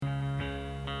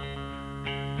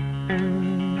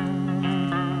Moving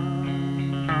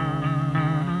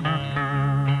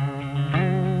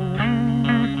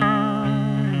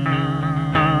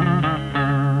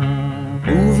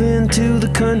to the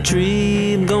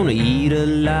country, I'm gonna eat a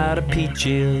lot of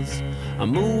peaches.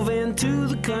 I'm moving to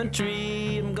the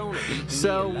country, I'm gonna eat.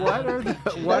 So what are the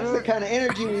That's the kind of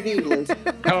energy we need, Liz.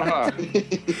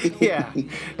 yeah,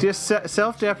 just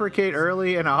self-deprecate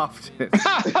early and often.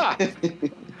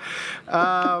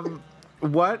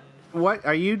 What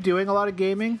are you doing a lot of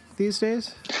gaming these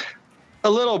days? A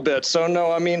little bit. So,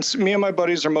 no, I mean, me and my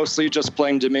buddies are mostly just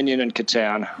playing Dominion and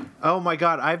Catan. Oh, my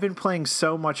God. I've been playing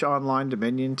so much online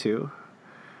Dominion, too.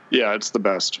 Yeah, it's the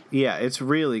best. Yeah, it's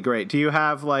really great. Do you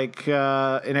have, like,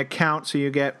 an account so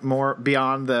you get more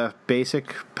beyond the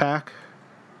basic pack?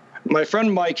 My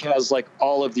friend Mike has, like,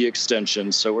 all of the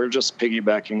extensions, so we're just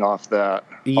piggybacking off that,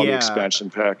 all the expansion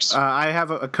packs. I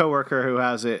have a coworker who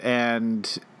has it,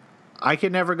 and I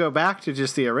can never go back to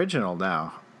just the original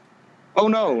now. Oh,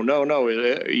 no.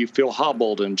 You feel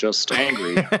hobbled and just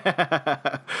angry.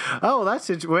 Oh, that's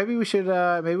it. Maybe we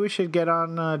should get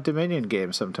on Dominion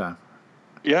games sometime.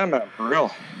 Yeah, man, for real.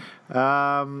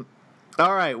 All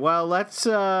right. Well, let's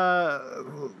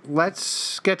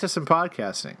get to some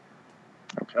podcasting.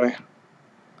 Okay.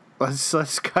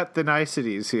 Let's cut the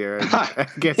niceties here and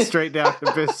get straight down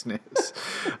to business.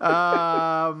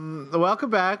 Welcome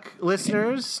back,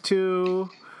 listeners, to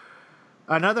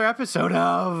another episode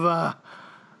of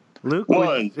Luke.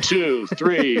 1, 2,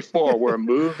 3, 4. We're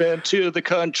moving to the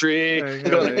country.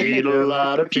 Gonna eat a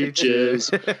lot of peaches.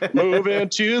 Moving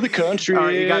to the country. All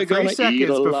right, you got 3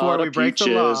 seconds before we break the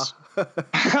law.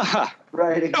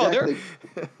 Right, exactly.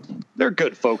 No, they're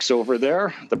good folks over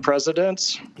there. The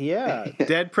presidents. Yeah,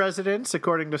 dead presidents,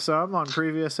 according to some on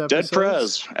previous episodes. Dead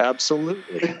pres,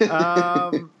 absolutely.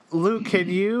 Luke, can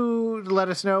you let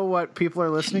us know what people are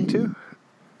listening to?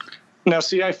 Now,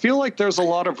 see, I feel like there's a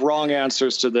lot of wrong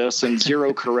answers to this and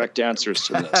 0 correct answers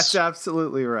to this. That's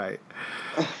absolutely right.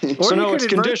 So, no, it's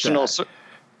conditional. So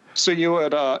you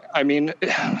would,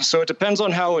 so it depends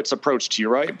on how it's approached to you,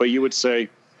 right? But you would say,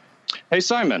 hey,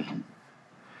 Simon,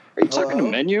 are you talking to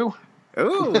Menu?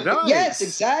 Ooh, nice. Yes,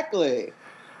 exactly.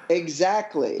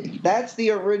 Exactly. That's the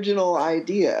original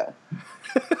idea.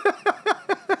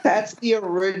 That's the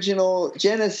original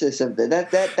genesis of it.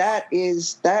 That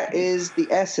is the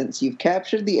essence. You've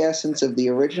captured the essence of the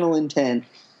original intent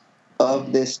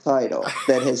of this title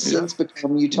that has since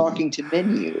become you talking to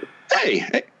Menu.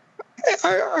 Hey,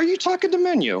 are you talking to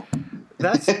Menu?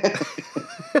 That's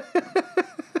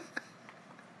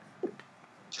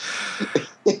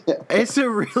It's a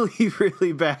really,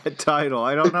 really bad title.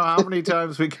 I don't know how many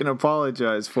times we can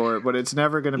apologize for it, but it's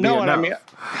never going to be enough. I mean,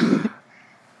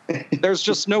 there's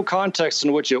just no context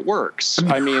in which it works.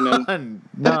 I mean, none.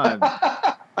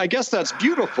 I guess that's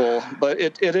beautiful, but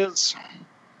it is.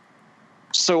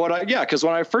 So because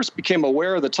when I first became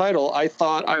aware of the title, I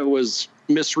thought I was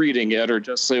misreading it or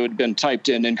just so it had been typed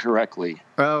in incorrectly.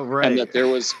 Oh, right. And that there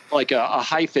was like a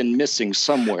hyphen missing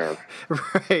somewhere.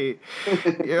 Right.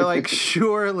 You're like,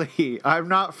 surely I'm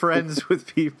not friends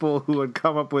with people who would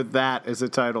come up with that as a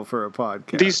title for a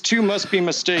podcast. These two must be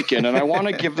mistaken, and I want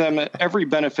to give them every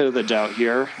benefit of the doubt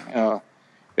here.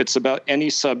 It's about any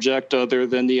subject other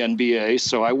than the NBA,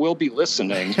 so I will be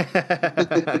listening.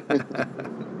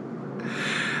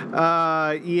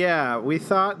 Yeah, we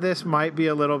thought this might be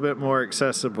a little bit more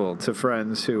accessible to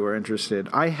friends who were interested.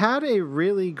 I had a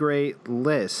really great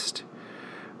list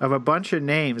of a bunch of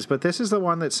names, but this is the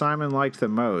one that Simon liked the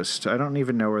most. I don't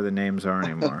even know where the names are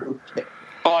anymore. Okay.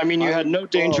 Oh, I mean, you had no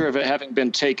danger of it having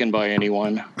been taken by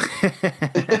anyone.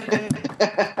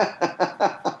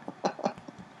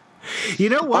 You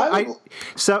know what?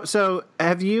 So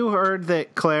have you heard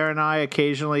that Claire and I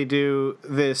occasionally do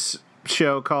this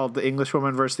show called The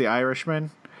Englishwoman versus the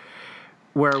Irishman,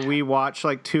 where we watch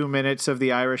like 2 minutes of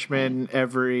The Irishman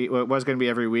it was going to be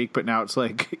every week, but now it's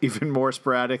like even more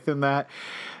sporadic than that.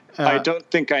 I don't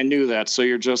think I knew that. So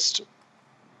you're just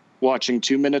watching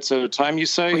 2 minutes at a time, you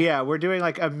say? Yeah, we're doing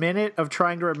like a minute of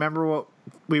trying to remember what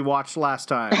we watched last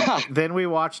time. Then we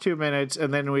watch 2 minutes,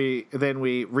 and then we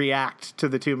react to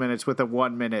the 2 minutes with a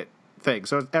 1 minute thing.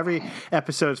 So every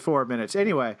episode's 4 minutes.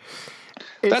 Anyway.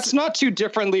 That's not too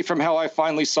differently from how I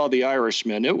finally saw The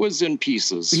Irishman. It was in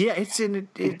pieces. Yeah, it's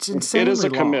insanely It is a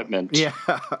long. commitment. Yeah,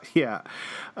 yeah.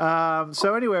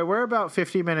 So anyway, we're about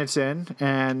 50 minutes in,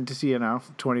 and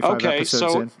 25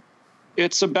 episodes in.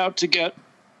 It's about to get.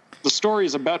 The story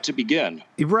is about to begin.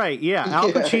 Right, yeah.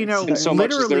 Al Pacino so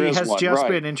literally has one, just right.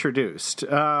 been introduced.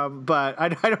 But I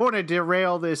don't want to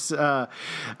derail this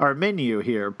our menu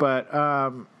here. But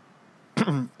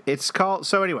It's called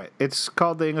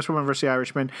the Englishwoman versus the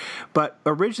Irishman, but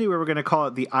originally we were going to call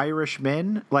it the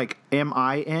Irishman, like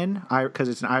MIN, because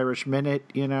it's an Irish minute,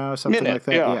 something like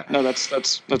that. Yeah. No,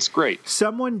 that's great.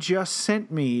 Someone just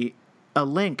sent me a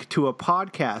link to a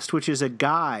podcast, which is a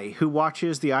guy who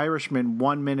watches The Irishman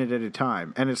 1 minute at a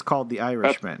time, and it's called The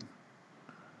Irishman.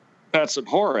 That's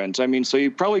abhorrent. I mean, so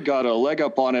you probably got a leg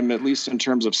up on him, at least in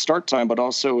terms of start time, but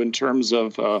also in terms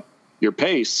of your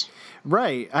pace.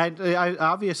 Right. I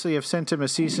obviously have sent him a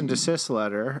cease and desist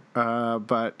letter,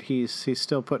 but he's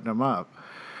still putting them up.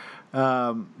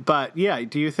 But yeah,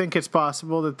 do you think it's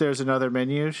possible that there's another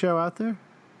menu show out there?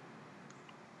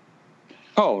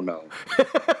 Oh no.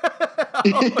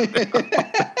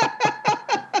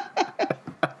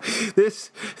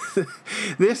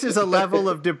 This is a level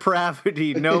of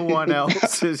depravity no one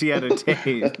else has yet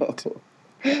attained.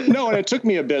 No, and it took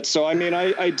me a bit. So, I mean,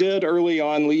 I did early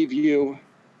on leave you,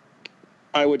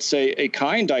 I would say, a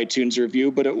kind iTunes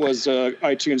review, but it was an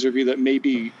iTunes review that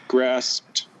maybe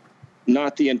grasped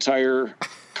not the entire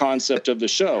concept of the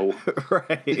show.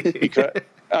 Right. Because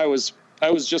I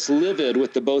was just livid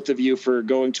with the both of you for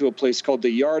going to a place called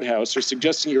the Yard House, or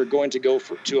suggesting you were going to go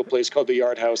to a place called the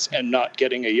Yard House and not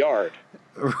getting a yard.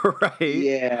 Right.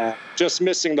 Yeah. Just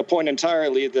missing the point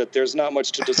entirely that there's not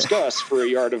much to discuss for a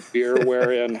yard of beer,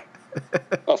 wherein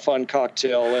a fun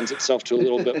cocktail lends itself to a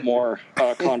little bit more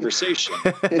conversation.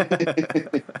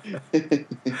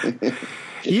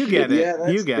 You get it. Yeah,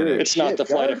 you get it. It's not the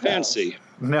flight of fancy.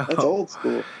 No. That's old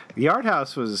school. Yard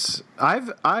House was.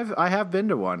 I have been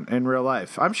to one in real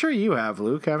life. I'm sure you have,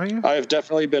 Luke, haven't you? I've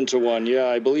definitely been to one. Yeah,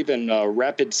 I believe in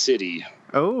Rapid City.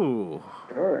 Oh.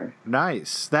 Sure.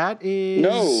 Nice. That is...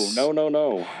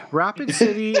 No. Rapid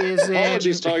City is in...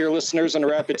 Apologies to all your listeners in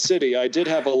Rapid City. I did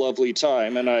have a lovely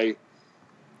time, and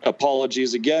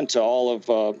apologies again to all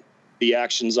of the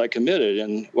actions I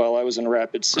committed while I was in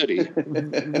Rapid City.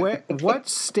 What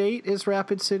state is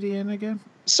Rapid City in again?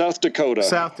 South Dakota.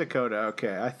 South Dakota,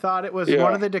 okay. I thought it was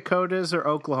one of the Dakotas or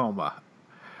Oklahoma.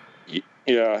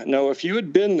 Yeah. No, if you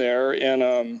had been there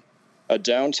in... a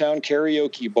downtown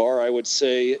karaoke bar, I would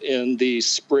say in the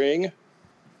spring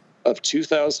of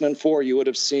 2004, you would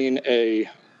have seen a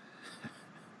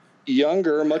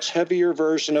younger, much heavier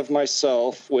version of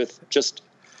myself with just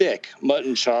thick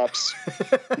mutton chops.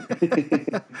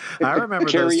 I remember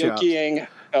those chops. Karaokeing.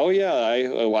 Oh, yeah,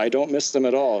 I don't miss them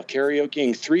at all.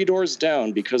 Karaokeing Three Doors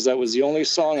Down, because that was the only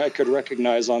song I could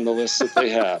recognize on the list that they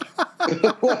had.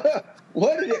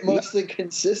 What did it mostly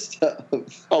consist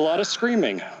of? A lot of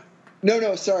screaming.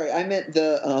 No, sorry. I meant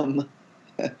the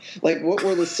like what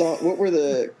was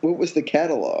the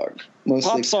catalog?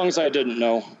 Mostly pop songs I didn't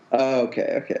know. Oh,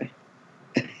 okay.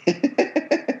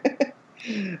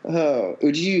 Oh,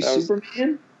 would you use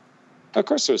Superman? Of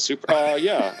course it was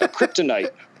Kryptonite.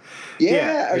 Kryptonite.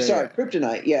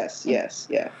 Yes,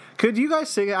 yeah. Could you guys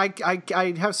sing it?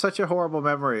 I have such a horrible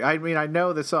memory. I mean, I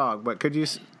know the song, but could you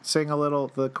sing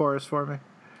the chorus for me?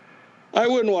 I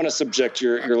wouldn't want to subject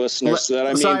your listeners to that.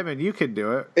 I mean, Simon, you can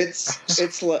do it.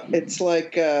 It's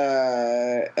like Be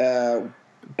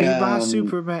my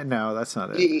Superman. No, that's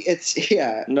not it. It's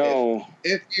No.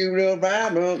 If you will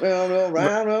ride,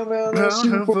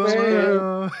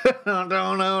 Superman.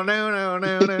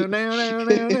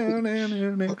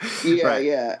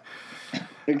 Yeah.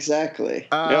 Exactly.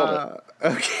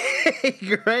 Okay,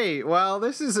 great. Well,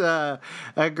 this is a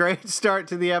great start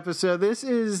to the episode. This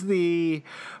is the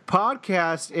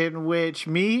podcast in which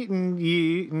me and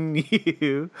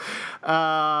you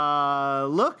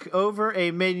look over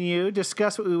a menu,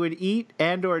 discuss what we would eat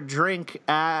and or drink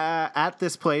at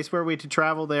this place where we to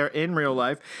travel there in real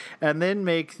life, and then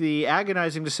make the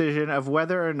agonizing decision of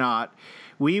whether or not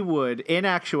we would, in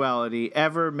actuality,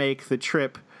 ever make the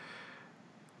trip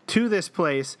to this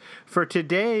place. For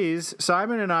today's,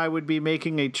 Simon and I would be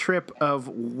making a trip of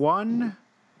 1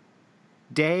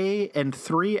 day and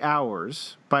 3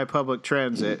 hours by public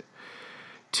transit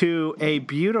to a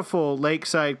beautiful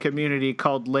lakeside community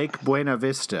called Lake Buena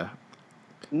Vista,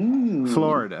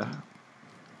 Florida.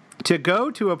 To go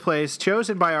to a place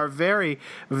chosen by our very,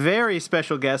 very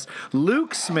special guest,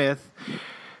 Luke Smith,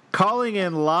 calling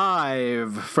in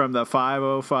live from the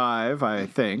 505, I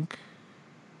think.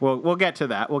 We'll get to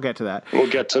that.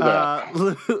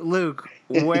 Luke,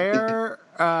 where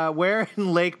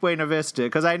in Lake Buena Vista?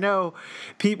 Because I know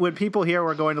when people hear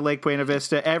we're going to Lake Buena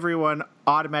Vista, everyone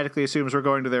automatically assumes we're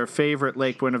going to their favorite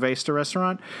Lake Buena Vista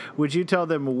restaurant. Would you tell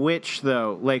them which,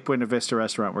 though, Lake Buena Vista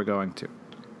restaurant we're going to?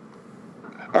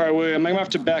 All right, William, I'm going to have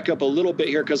to back up a little bit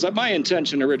here because my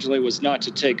intention originally was not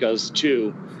to take us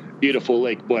to beautiful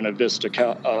Lake Buena Vista,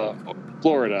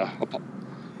 Florida.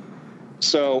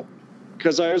 So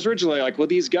because I was originally like, well,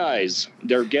 these guys,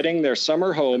 they're getting their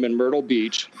summer home in Myrtle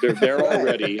Beach. They're there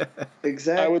already.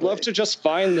 Exactly. I would love to just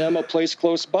find them a place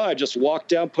close by. Just walk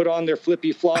down, put on their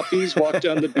flippy floppies, walk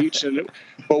down the beach,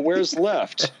 but where's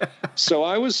left? So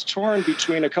I was torn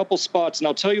between a couple spots, and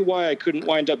I'll tell you why I couldn't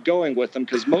wind up going with them,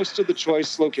 because most of the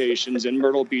choice locations in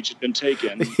Myrtle Beach had been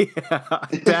taken. Yeah,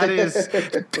 that is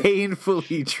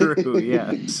painfully true,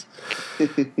 yes.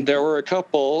 There were a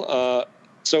couple.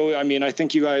 So, I mean, I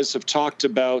think you guys have talked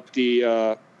about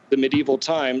the medieval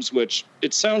times, which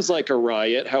it sounds like a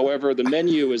riot. However, the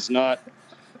menu is not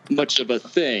much of a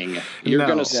thing. You're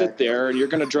going to sit there and you're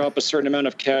going to drop a certain amount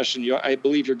of cash, and I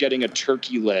believe you're getting a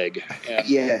turkey leg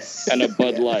and a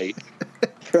Bud Light.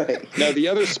 Right. Now, the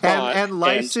other spot... And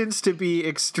licensed to be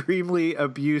extremely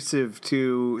abusive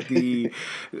to the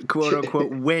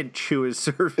quote-unquote wench who is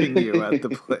serving you at the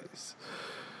place.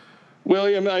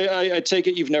 William, I take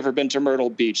it you've never been to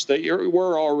Myrtle Beach. That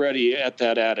we're already at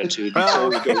that attitude before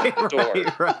we go out the door.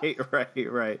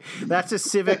 Right. That's a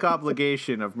civic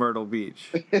obligation of Myrtle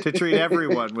Beach, to treat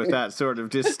everyone with that sort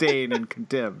of disdain and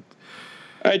contempt.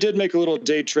 I did make a little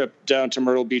day trip down to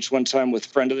Myrtle Beach one time with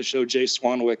friend of the show, Jay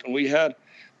Swanwick, and we had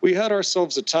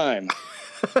ourselves a time.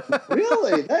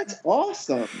 Really? That's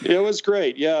awesome. It was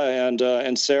great, yeah.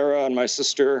 And Sarah and my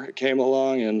sister came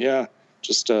along, and yeah,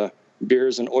 just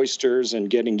beers and oysters and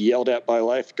getting yelled at by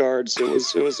lifeguards. It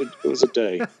was a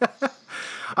day.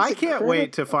 I can't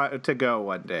wait to go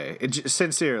one day.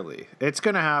 Sincerely, it's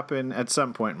going to happen at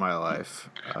some point in my life.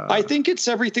 I think it's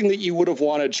everything that you would have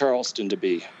wanted Charleston to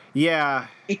be. Yeah.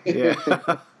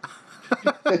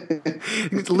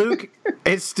 Luke,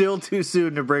 it's still too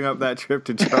soon to bring up that trip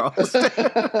to Charleston.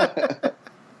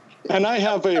 And I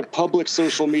have a public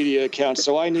social media account,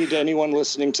 so I need anyone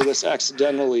listening to this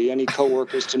accidentally, any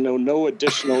coworkers, to know no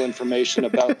additional information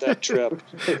about that trip.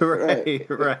 Right. It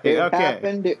Okay.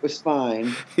 happened. It was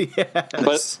fine. Yes.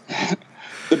 But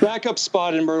the backup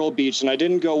spot in Myrtle Beach, and I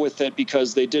didn't go with it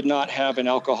because they did not have an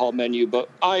alcohol menu, but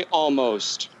I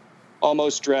almost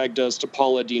dragged us to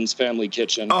Paula Dean's Family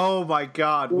Kitchen. Oh my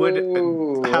God! Would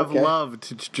have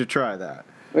loved to try that.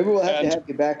 Maybe we'll have to have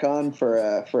you back on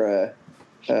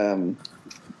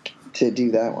to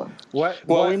do that one.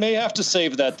 Well, we may have to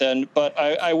save that then, but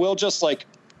I will just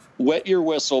wet your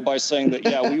whistle by saying that,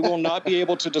 yeah, we will not be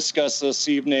able to discuss this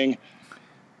evening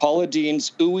Paula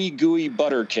Dean's ooey gooey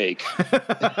butter cake.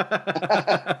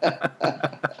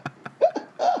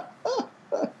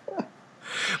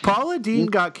 Paula Dean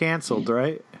got canceled,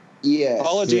 right? Yes.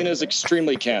 Paula Dean is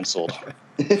extremely canceled.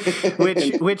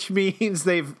 Which means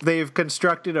they've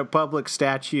constructed a public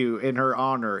statue in her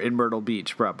honor in Myrtle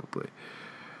Beach, probably.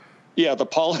 Yeah, the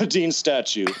Paula Dean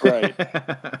statue, right.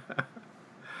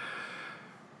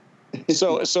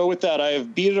 So with that, I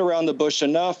have beat it around the bush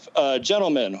enough.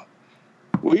 Gentlemen,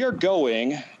 we are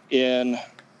going in,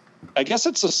 I guess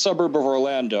it's a suburb of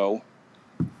Orlando,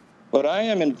 but I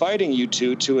am inviting you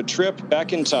to a trip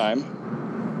back in time.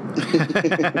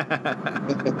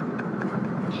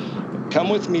 Come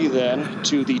with me, then,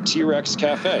 to the T-Rex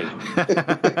Cafe.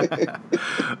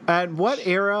 And what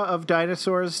era of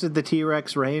dinosaurs did the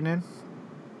T-Rex reign in?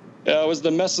 It was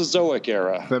the Mesozoic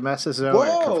era. The Mesozoic,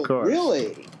 Whoa, of course.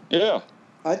 Really? Yeah.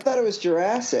 I thought it was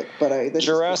Jurassic, but the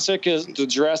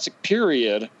Jurassic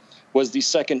period was the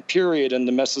second period in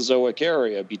the Mesozoic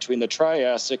area between the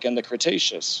Triassic and the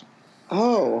Cretaceous.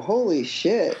 Oh, holy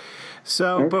shit.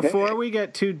 So before we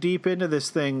get too deep into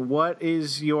this thing, what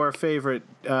is your favorite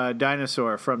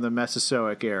dinosaur from the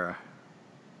Mesozoic era?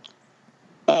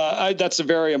 That's a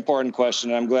very important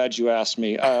question, and I'm glad you asked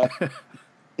me. I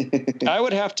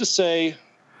would have to say,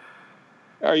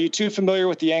 are you too familiar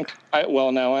with the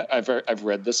I've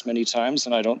read this many times,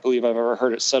 and I don't believe I've ever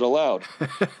heard it said aloud.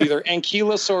 Either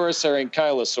Ankylosaurus or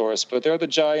Ankylosaurus, but they're the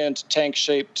giant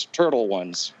tank-shaped turtle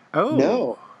ones. Oh.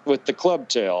 No. With the club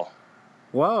tail.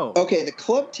 Whoa. Okay, the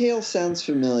club tail sounds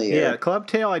familiar. Yeah, club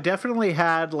tail. I definitely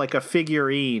had like a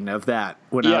figurine of that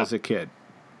when I was a kid.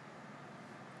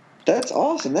 That's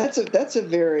awesome. That's a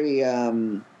very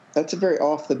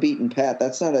off the beaten path.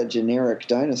 That's not a generic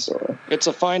dinosaur. It's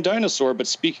a fine dinosaur, but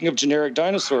speaking of generic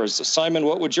dinosaurs, Simon,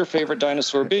 what would your favorite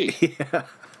dinosaur be? Yeah.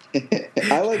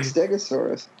 I like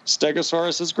Stegosaurus.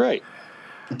 Stegosaurus is great.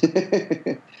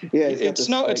 Yeah, it's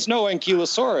no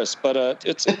Ankylosaurus, but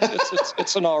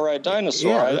it's an all right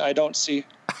dinosaur. Yeah. I don't see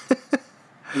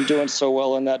him doing so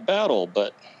well in that battle,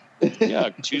 but yeah,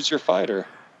 choose your fighter.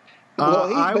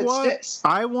 I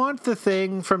want the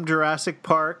thing from Jurassic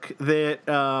Park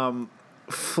that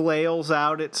flails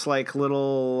out its like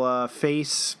little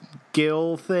face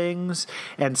gill things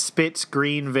and spits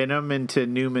green venom into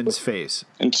Newman's face.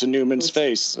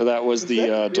 So that was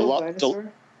the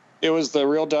It was the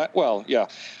real the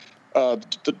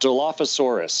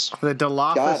Dilophosaurus. The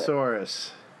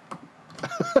Dilophosaurus.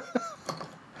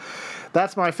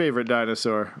 That's my favorite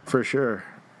dinosaur, for sure.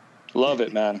 Love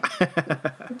it, man.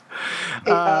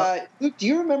 Luke, do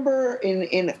you remember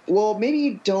well, maybe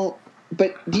you don't,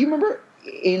 but do you remember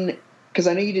because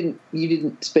I know you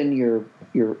didn't spend your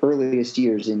earliest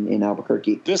years in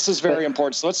Albuquerque. This is very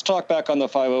important. So let's talk back on the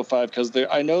 505, because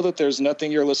I know that there's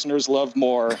nothing your listeners love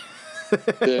more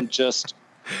than just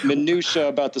minutia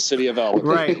about the city of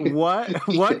Albuquerque. Right.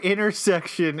 What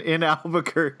intersection in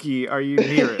Albuquerque are you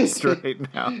nearest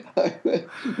right now?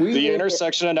 The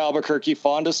intersection in Albuquerque,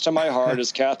 fondest to my heart,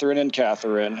 is Catherine and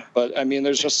Catherine. But, I mean,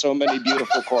 there's just so many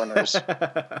beautiful corners.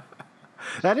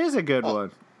 That is a good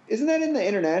one. Isn't that in the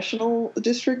International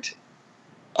District?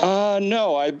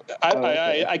 No,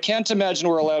 I can't imagine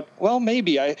we're allowed. Well,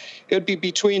 maybe it'd be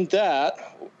between that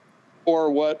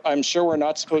or what I'm sure we're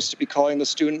not supposed to be calling the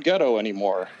student ghetto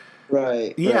anymore.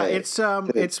 Right. Yeah, right.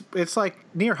 It's like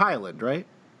near Highland, right?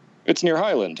 It's near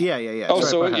Highland. Yeah. Oh, right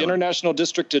so by International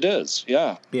District it is.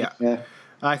 Yeah.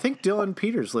 I think Dylan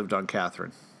Peters lived on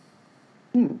Catherine.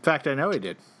 In fact, I know he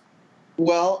did.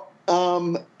 Well,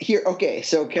 here. Okay,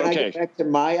 so can I get back to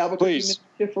my Albuquerque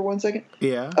minutia for 1 second?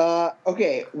 Yeah.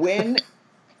 Okay. When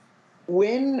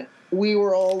we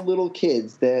were all little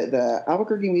kids, the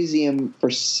Albuquerque Museum,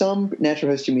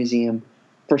 Natural History Museum,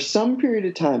 for some period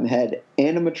of time had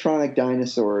animatronic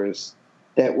dinosaurs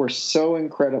that were so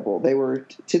incredible. They were,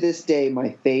 to this day,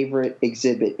 my favorite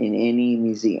exhibit in any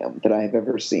museum that I have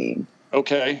ever seen.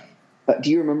 Okay. Do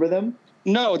you remember them?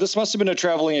 No, this must have been a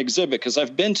traveling exhibit, because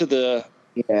I've been to the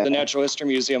Natural History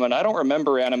Museum, and I don't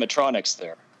remember animatronics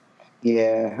there.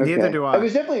 Yeah. Okay. Neither do I. It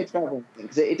was definitely a traveling thing.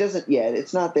 It doesn't. Yeah,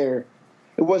 it's not there.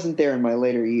 It wasn't there in my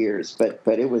later years, but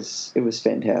it was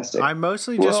fantastic. I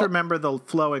mostly just remember the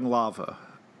flowing lava.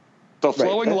 The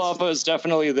flowing lava is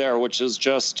definitely there, which is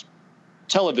just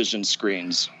television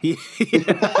screens.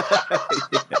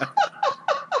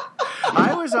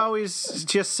 I was always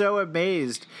just so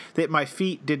amazed that my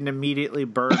feet didn't immediately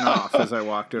burn off as I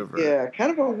walked over. Yeah,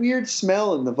 kind of a weird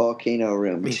smell in the volcano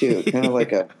room, too. Kind of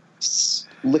like a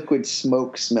liquid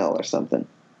smoke smell or something.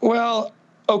 Well,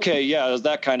 okay, yeah,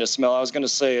 that kind of smell. I was going to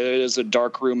say it is a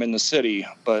dark room in the city,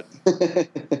 but...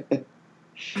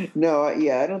 No,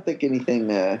 I don't think anything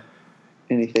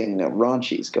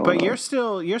raunchy's going on. But you're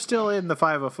still in the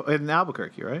 505 in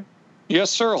Albuquerque, right? Yes,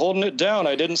 sir, holding it down.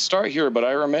 I didn't start here, but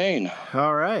I remain.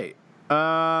 All right.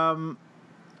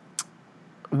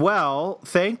 Well,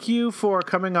 thank you for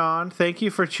coming on. Thank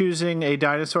you for choosing a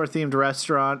dinosaur-themed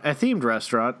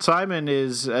restaurant. Simon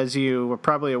is, as you are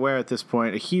probably aware at this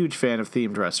point, a huge fan of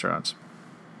themed restaurants.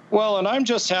 Well, and I'm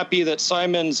just happy that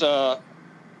Simon's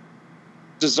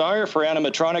desire for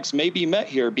animatronics may be met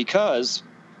here, because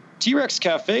T-Rex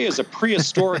Cafe is a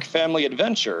prehistoric family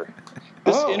adventure.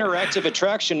 This interactive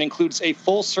attraction includes a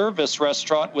full-service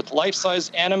restaurant with life-size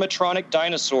animatronic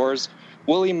dinosaurs,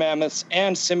 woolly mammoths,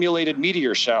 and simulated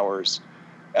meteor showers,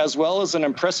 as well as an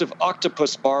impressive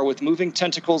octopus bar with moving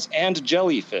tentacles and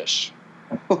jellyfish.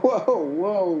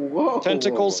 Whoa.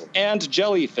 Tentacles and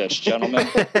jellyfish, gentlemen.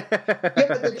 Yeah,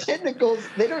 but the tentacles,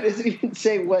 doesn't even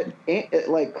say what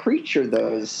creature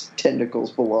those tentacles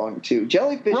belong to.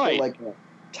 Jellyfish are like a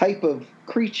type of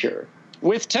creature.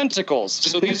 With tentacles.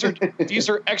 So these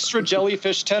are extra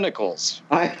jellyfish tentacles.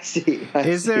 I see.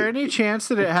 Is there any chance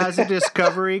that it has a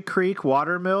Discovery Creek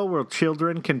watermill where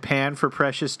children can pan for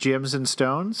precious gems and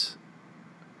stones?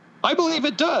 I believe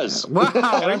it does. Wow, and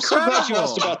I'm so glad you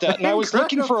asked about that. And I was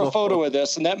looking for a photo of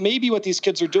this, and that may be what these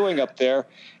kids are doing up there.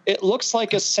 It looks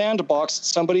like a sandbox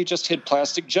somebody just hid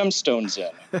plastic gemstones in.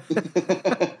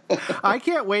 I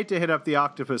can't wait to hit up the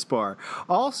octopus bar.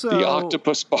 Also, the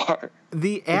octopus bar.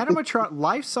 The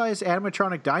life-size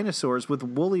animatronic dinosaurs with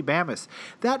woolly mammoths.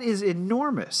 That is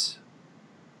enormous.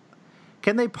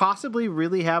 Can they possibly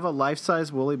really have a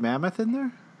life-size woolly mammoth in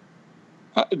there?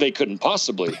 They couldn't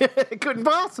possibly. Couldn't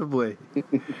possibly.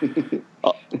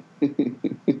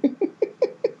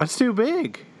 That's too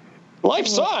big. Life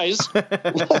size? That's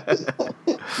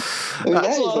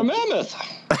a lot of mammoth.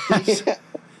 Yeah.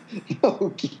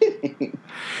 No kidding.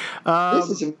 This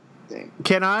is amazing.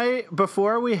 Can I,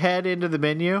 before we head into the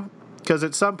menu, because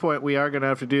at some point we are going to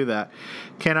have to do that,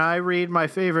 can I read my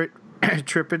favorite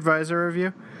TripAdvisor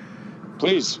review?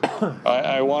 Please.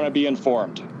 I want to be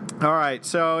informed. All right,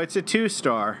 so it's a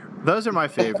 2-star. Those are my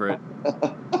favorite.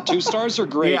 2 stars are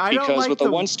great because like with a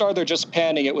 1 star, they're just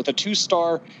panning it. With a 2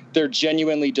 star, they're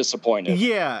genuinely disappointed.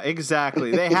 Yeah,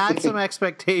 exactly. They had some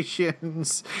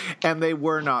expectations, and they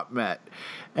were not met.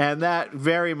 And that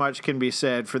very much can be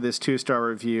said for this 2-star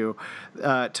review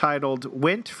titled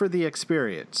Went for the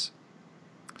Experience.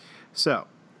 So,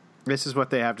 this is what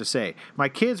they have to say. My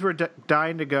kids were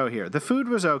dying to go here. The food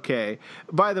was okay.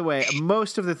 By the way,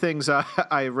 most of the things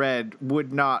I read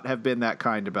would not have been that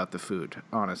kind about the food,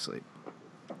 honestly.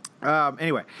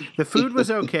 Anyway, the food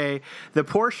was okay. The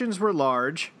portions were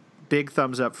large. Big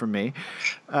thumbs up from me.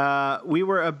 We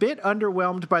were a bit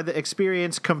underwhelmed by the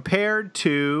experience compared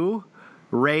to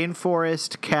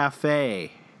Rainforest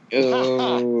Cafe.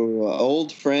 Oh,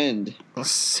 old friend.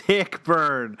 Sick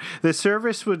burn. The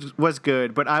service was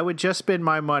good, but I would just spend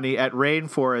my money at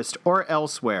Rainforest or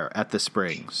elsewhere at the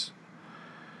Springs.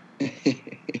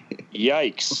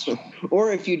 Yikes.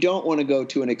 Or if you don't want to go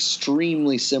to an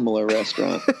extremely similar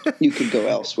restaurant, you could go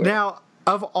elsewhere. Now,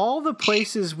 of all the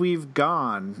places we've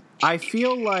gone, I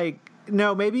feel like,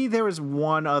 no, maybe there was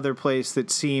one other place that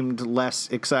seemed less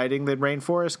exciting than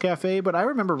Rainforest Cafe, but I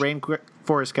remember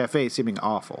Rainforest Cafe seeming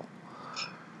awful.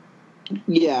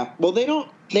 Yeah, well, they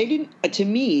didn't, to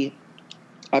me,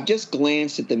 I've just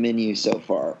glanced at the menu so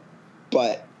far,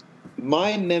 but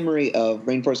my memory of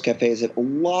Rainforest Cafe is that a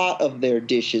lot of their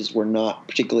dishes were not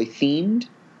particularly themed.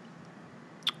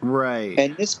 Right.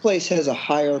 And this place has a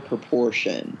higher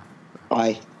proportion,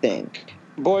 I think.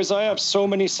 Boys, I have so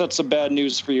many sets of bad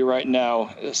news for you right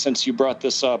now since you brought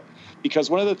this up. Because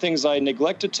one of the things I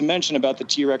neglected to mention about the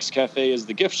T-Rex Cafe is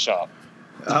the gift shop.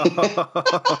 Oh.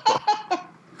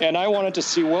 And I wanted to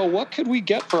see, well, what could we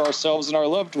get for ourselves and our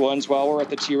loved ones while we're at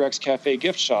the T-Rex Cafe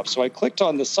gift shop? So I clicked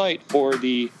on the site for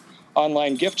the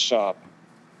online gift shop,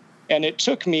 and it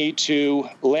took me to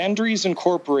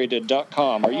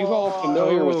Landry'sIncorporated.com. Are you all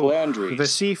familiar with Landry's? The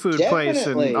seafood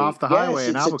Definitely. place off the highway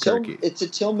in Albuquerque. It's a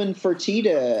Tillman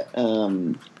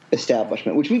Fertitta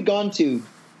establishment, which we've gone to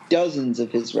dozens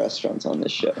of his restaurants on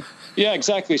this show. Yeah,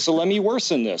 exactly. So let me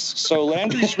worsen this. So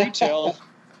Landry's retail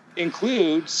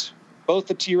includes both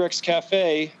the T-Rex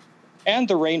Cafe and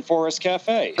the Rainforest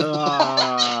Cafe.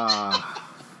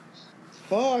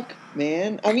 Fuck,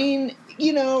 man. I mean,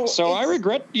 you know. So I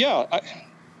regret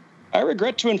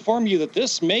to inform you that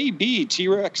this may be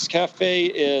T-Rex Cafe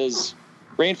is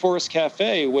Rainforest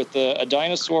Cafe with a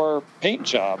dinosaur paint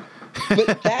job.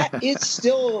 But that is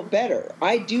still better.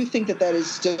 I do think that is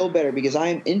still better because I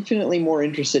am infinitely more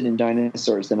interested in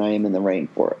dinosaurs than I am in the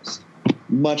rainforest.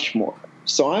 Much more.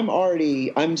 So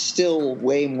I'm still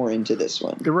way more into this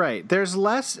one. Right. There's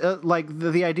less,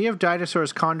 the idea of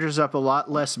dinosaurs conjures up a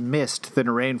lot less mist than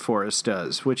a rainforest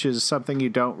does, which is something you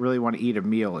don't really want to eat a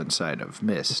meal inside of,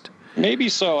 mist. Maybe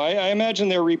so. I imagine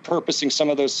they're repurposing some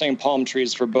of those same palm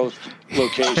trees for both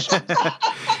locations.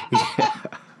 Yeah.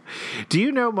 Do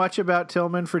you know much about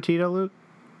Tillman Fertitta, Luke?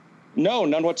 No,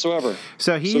 none whatsoever.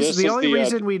 So he's the only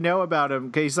reason we know about him,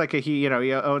 because he's he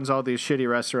owns all these shitty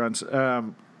restaurants.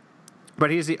 But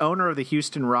he's the owner of the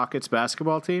Houston Rockets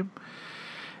basketball team.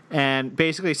 And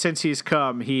basically, since he's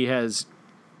come, he has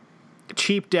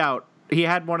cheaped out. He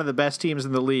had one of the best teams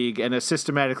in the league and has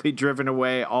systematically driven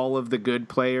away all of the good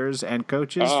players and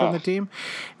coaches from the team.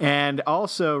 And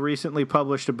also recently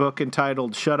published a book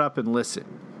entitled Shut Up and Listen.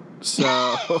 So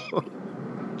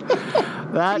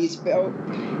that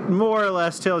more or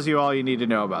less tells you all you need to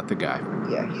know about the guy.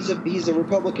 Yeah, he's a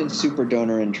Republican super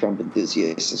donor and Trump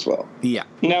enthusiast as well. Yeah.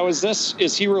 Now,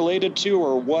 is he related to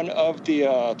or one of the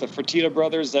Fertitta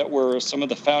brothers that were some of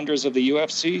the founders of the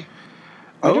UFC?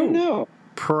 I don't know.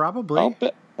 Probably.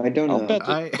 I don't know. I'll bet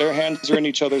that their hands are in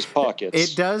each other's pockets.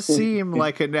 It does seem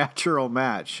like a natural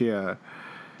match, yeah.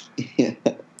 Yeah.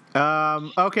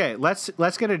 Okay,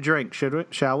 let's get a drink,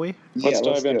 shall we? Let's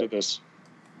dive into this.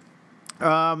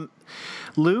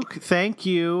 Luke, thank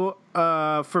you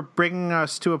for bringing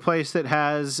us to a place that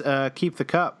has keep the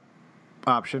cup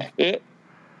option.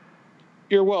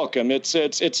 You're welcome.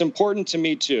 It's important to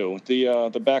me too.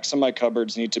 The backs of my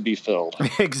cupboards need to be filled.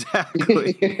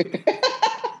 Exactly.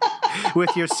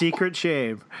 With your secret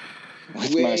shame.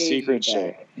 With my secret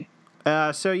shame.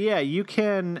 So yeah, you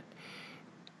can.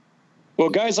 Well,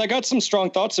 guys, I got some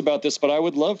strong thoughts about this, but I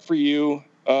would love for you,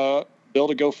 Bill,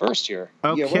 to go first here.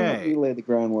 Okay. Yeah, why don't you lay the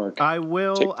groundwork? I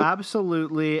will,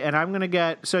 absolutely. And I'm going to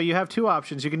get... So you have two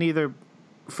options. You can either,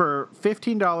 for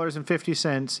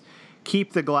 $15.50,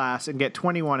 keep the glass and get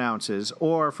 21 ounces,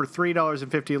 or for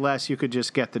 $3.50 less, you could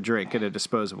just get the drink in a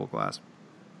disposable glass.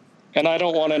 And I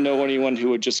don't want to know anyone who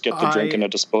would just get the drink in a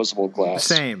disposable glass.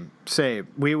 Same.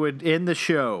 We would end the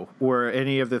show were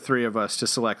any of the three of us to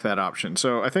select that option.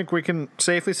 So I think we can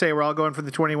safely say we're all going for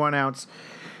the 21 ounce,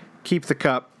 keep the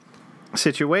cup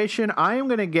situation. I am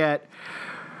going to get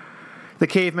the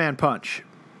Caveman Punch.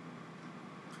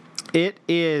 It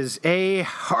is a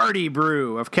hearty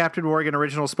brew of Captain Morgan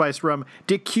Original Spiced Rum,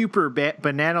 Dick Cooper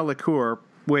Banana Liqueur,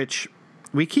 which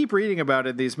we keep reading about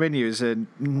in these menus and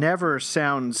never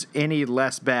sounds any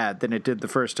less bad than it did the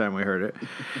first time we heard it.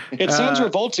 It sounds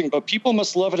revolting, but people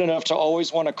must love it enough to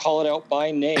always want to call it out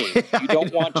by name. You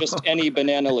don't want just any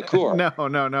banana liqueur.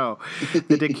 No.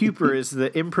 The De Cooper is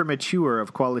the imprimatur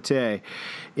of qualité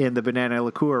in the banana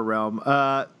liqueur realm.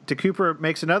 De Cooper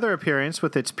makes another appearance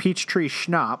with its Peachtree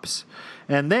Schnapps.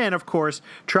 And then, of course,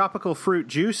 tropical fruit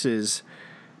juices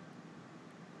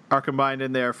are combined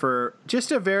in there for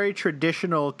just a very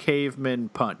traditional caveman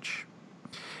punch.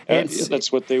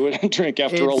 That's what they would drink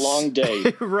after a long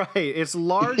day. Right. It's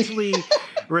largely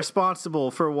responsible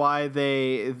for why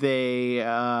they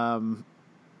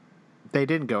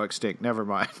didn't go extinct. Never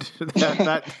mind.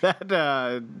 That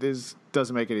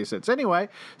doesn't make any sense. Anyway,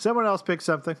 someone else pick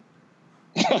something.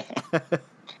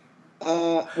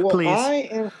 Well, please.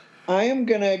 I am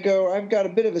gonna go. I've got a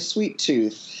bit of a sweet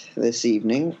tooth this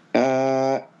evening,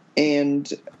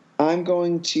 and I'm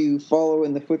going to follow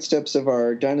in the footsteps of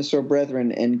our dinosaur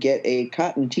brethren and get a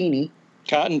Cotton-Teeny.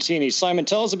 Cotton-Teeny. Simon,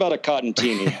 tell us about a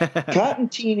Cotton-Teeny.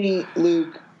 Cotton-Teeny,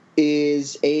 Luke,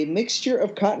 is a mixture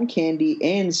of cotton candy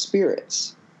and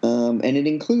spirits, and it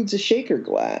includes a shaker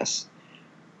glass.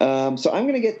 So I'm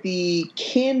going to get the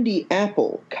Candy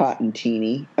Apple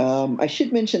Cotton-Teeny. I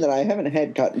should mention that I haven't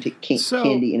had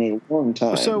candy in a long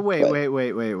time. So wait.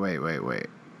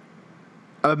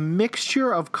 A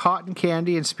mixture of cotton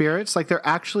candy and spirits? Like they're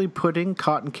actually putting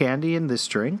cotton candy in this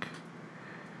drink?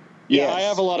 Yeah, Yes. I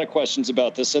have a lot of questions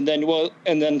about this. And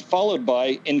then followed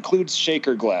by includes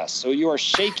shaker glass. So you are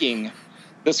shaking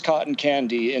this cotton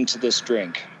candy into this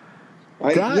drink.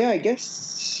 I guess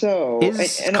so.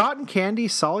 Is cotton candy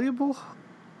soluble?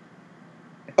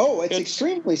 Oh, it's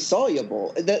extremely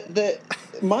soluble.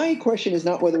 My question is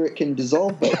not whether it can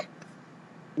dissolve, but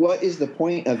what is the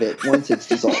point of it once it's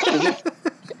dissolved?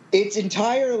 It's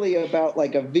entirely about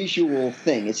like a visual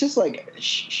thing. It's just like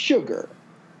sugar.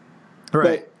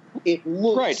 Right. But it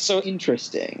looks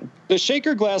interesting. The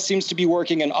shaker glass seems to be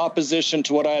working in opposition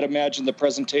to what I'd imagine the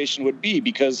presentation would be,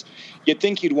 because you'd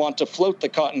think you'd want to float the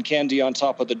cotton candy on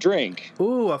top of the drink.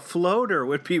 Ooh, a floater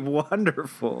would be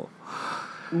wonderful.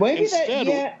 Maybe Instead,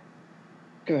 yeah.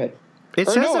 Go ahead. It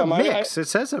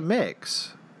says a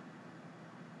mix.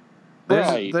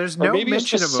 There's no maybe it's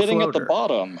mention just of a sitting floater. at the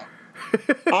bottom.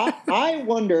 I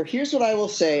wonder, here's what I will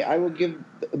say. I will give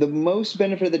the most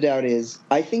benefit of the doubt is,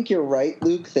 I think you're right,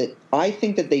 Luke, that I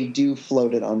think that they do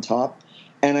float it on top,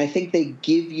 and I think they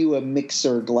give you a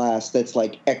mixer glass that's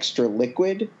like extra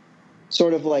liquid,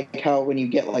 sort of like how when you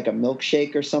get like a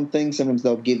milkshake or something, sometimes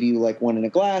they'll give you like one in a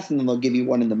glass, and then they'll give you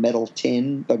one in the metal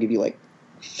tin. They'll give you like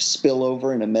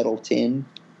spillover in a metal tin.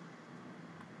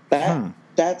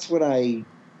 That's what I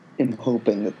am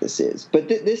hoping that this is. But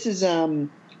this is...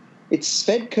 It's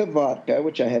Svedka vodka,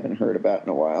 which I haven't heard about in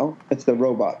a while. It's the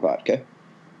robot vodka.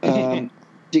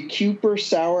 De Cooper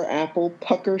sour apple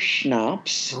pucker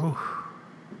schnapps. Ooh.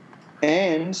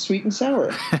 And sweet and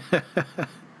sour.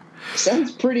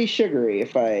 Sounds pretty sugary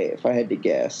if I had to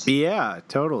guess. Yeah,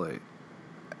 totally.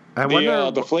 I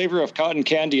wonder. The flavor of cotton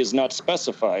candy is not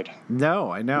specified.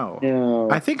 No, I know. No.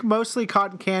 I think mostly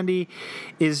cotton candy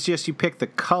is just you pick the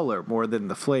color more than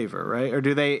the flavor, right? Or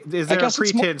is there a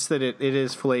pretense that it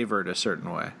is flavored a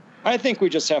certain way? I think we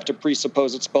just have to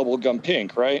presuppose it's bubblegum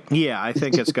pink, right? Yeah, I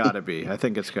think it's got to be.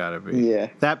 Yeah.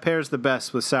 That pairs the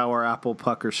best with sour apple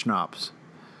pucker schnapps.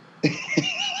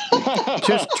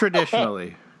 Just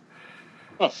traditionally.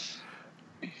 All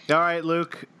right,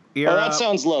 Luke. That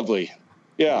sounds lovely.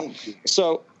 Yeah.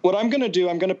 So what I'm going to do,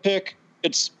 I'm going to pick,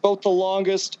 it's both the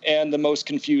longest and the most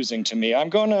confusing to me. I'm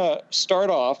going to start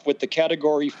off with the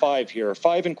category 5 here,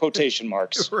 5 in quotation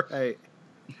marks. Right.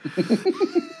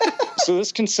 So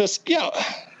this consists,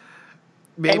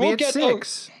 Maybe it's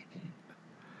 6.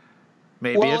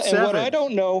 Maybe it's 7. And what I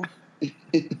don't know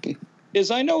is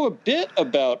I know a bit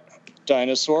about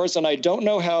dinosaurs, and I don't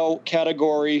know how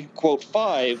category, quote,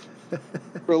 5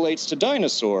 relates to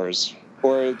dinosaurs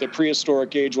or the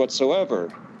prehistoric age whatsoever.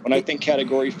 When I think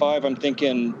category 5, I'm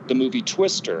thinking the movie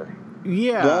Twister.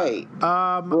 Yeah. Right.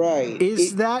 Right.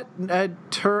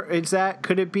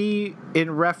 Could it be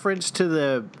in reference to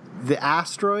the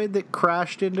asteroid that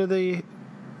crashed into the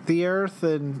Earth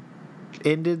and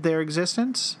ended their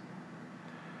existence?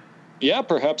 Yeah,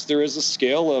 perhaps there is a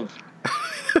scale of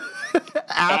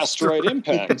asteroid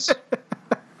impacts.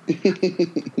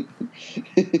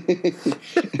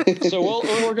 So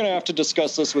we're going to have to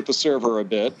discuss this with the server a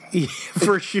bit. Yeah,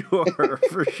 for sure.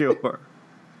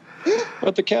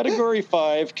 But the Category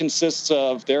 5 consists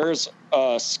of, there's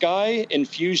Sky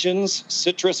Infusions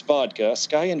Citrus Vodka,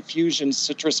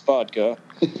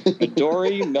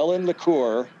 Midori Melon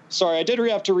Liqueur. Sorry, I did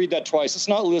have to read that twice. It's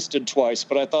not listed twice,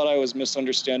 but I thought I was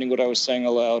misunderstanding what I was saying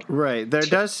aloud. Right. There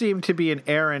does seem to be an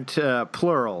errant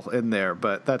plural in there,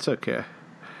 but that's okay.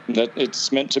 That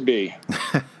it's meant to be.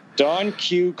 Don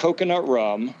Q Coconut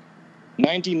Rum,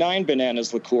 99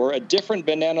 Bananas Liqueur, a different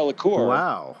banana liqueur.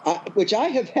 Wow. Which I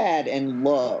have had and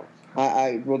love,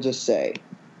 I will just say.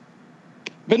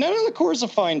 Banana liqueur is a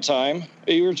fine time.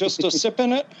 You were just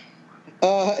sipping it?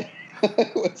 I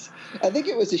think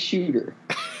it was a shooter.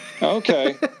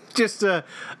 Okay. Just a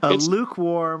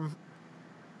lukewarm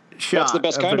shot That's the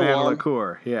best of kind of banana warm.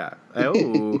 liqueur. Yeah.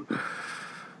 Oh.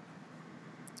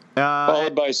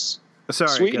 Followed by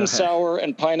sweet and ahead. sour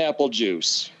and pineapple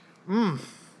juice. So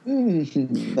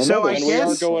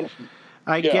Another-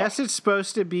 I guess it's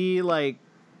supposed to be like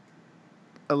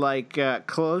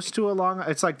close to a Long.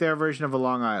 It's like their version of a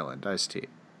Long Island iced tea.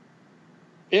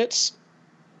 It's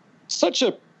such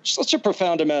a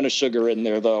profound amount of sugar in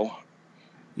there, though.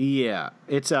 Yeah,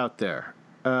 it's out there.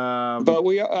 But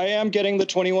I am getting the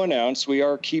 21 ounce. We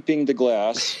are keeping the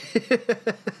glass.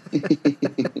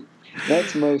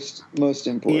 That's most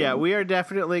important. Yeah, we are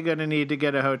definitely going to need to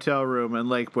get a hotel room in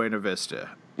Lake Buena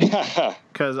Vista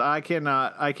because I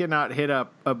cannot hit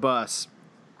up a bus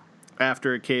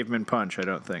after a caveman punch. I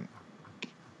don't think.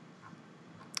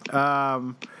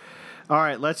 All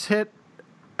right, let's head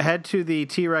to the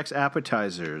T-Rex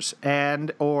appetizers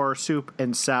and or soup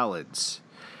and salads.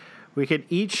 We can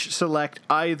each select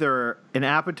either an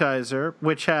appetizer,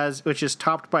 which is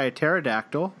topped by a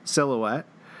pterodactyl silhouette,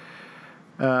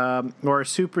 or a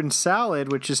soup and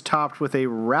salad, which is topped with a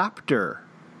raptor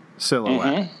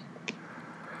silhouette.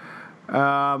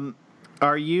 Mm-hmm.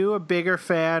 Are you a bigger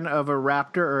fan of a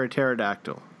raptor or a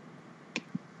pterodactyl?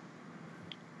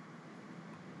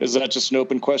 Is that just an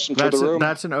open question for the room?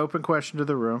 That's an open question to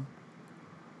the room.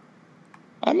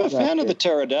 I'm a fan of the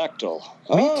pterodactyl.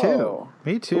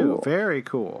 Me too. Cool. Very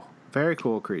cool. Very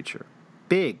cool creature.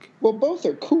 Big. Well, both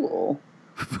are cool.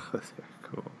 Both are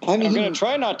cool. I mean, I'm going to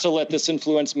try not to let this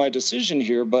influence my decision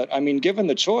here, but I mean, given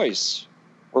the choice,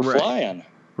 we're flying.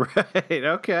 Right.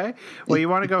 Okay. Well, you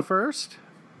want to go first?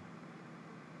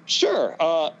 Sure.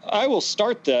 I will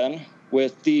start then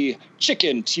with the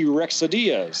chicken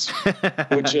T-Rexadillas,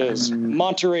 which is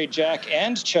Monterey Jack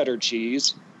and cheddar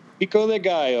cheese, pico de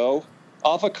gallo,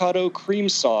 avocado cream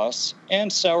sauce,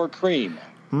 and sour cream.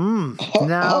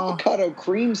 Now, avocado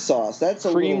cream sauce. That's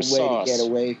a cream little way sauce. to get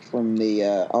away from the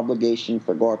obligation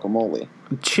for guacamole.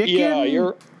 chicken. Yeah,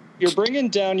 you're bringing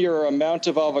down your amount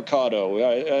of avocado.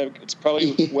 It's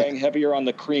probably weighing heavier on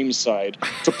the cream side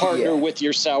to partner with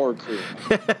your sour cream.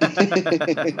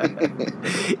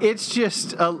 It's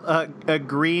just a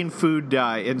green food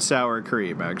dye in sour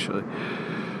cream, actually.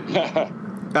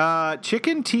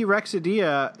 Chicken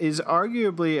T-Rexadilla is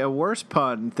arguably a worse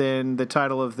pun than the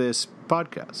title of this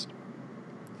podcast.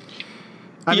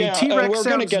 I mean, T-Rex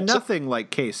sounds nothing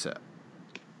like queso.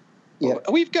 Yeah.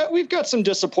 We've got some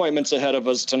disappointments ahead of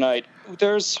us tonight.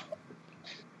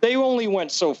 They only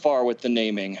went so far with the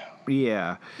naming.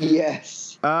 Yeah.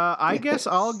 Yes. I guess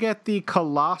I'll get the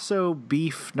Colosso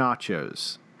beef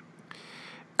nachos.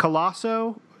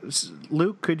 Colosso,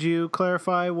 Luke, could you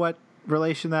clarify what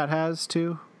relation that has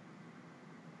to?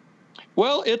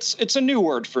 Well, it's a new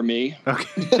word for me.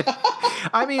 Okay.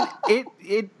 I mean,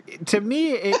 it to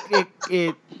me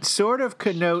it sort of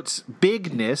connotes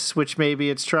bigness, which maybe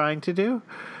it's trying to do,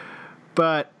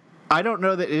 but I don't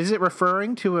know that. Is it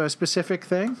referring to a specific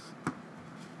thing?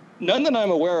 None that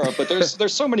I'm aware of, but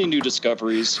there's so many new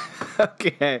discoveries.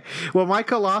 Okay. Well, my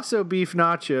Colosso beef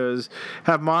nachos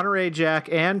have Monterey Jack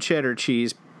and cheddar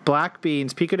cheese, black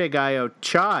beans, pico de gallo,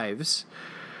 chives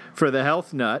for the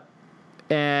health nut,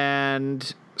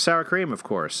 and sour cream, of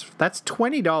course. That's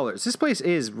 $20. This place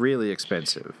is really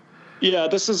expensive. Yeah,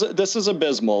 this is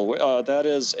abysmal. That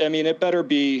is, I mean, it better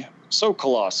be so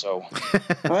colosso.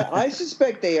 I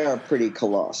suspect they are pretty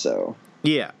colosso.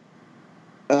 Yeah.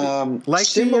 Like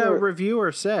the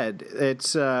reviewer said,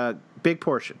 it's big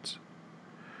portions.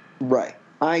 Right.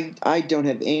 I don't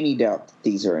have any doubt that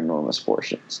these are enormous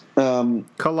portions.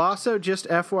 Colosso, just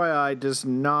FYI, does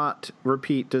not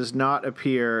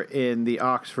appear in the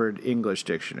Oxford English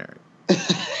Dictionary.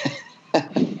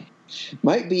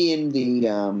 Might be in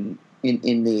the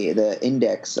in the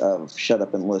index of Shut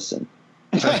Up and Listen.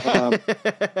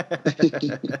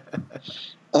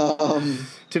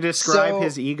 To describe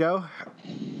his ego?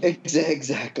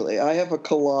 Exactly. I have a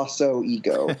colosso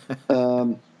ego.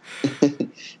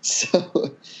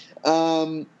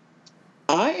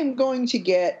 I am going to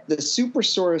get the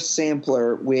Supersaurus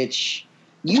sampler, which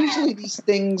usually these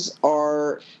things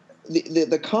are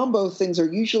the combo things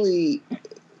are usually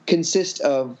consist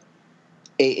of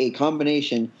a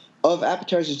combination of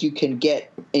appetizers you can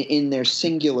get in their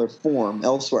singular form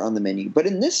elsewhere on the menu. But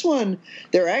in this one,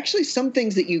 there are actually some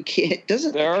things that you can't.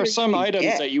 There are some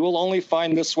items that you will only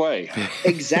find this way.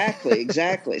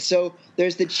 Exactly. So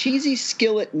there's the cheesy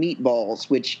skillet meatballs,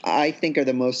 which I think are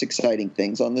the most exciting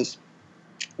things on this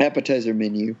appetizer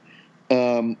menu,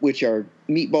 which are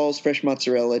meatballs, fresh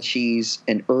mozzarella, cheese,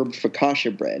 and herb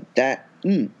focaccia bread.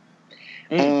 Then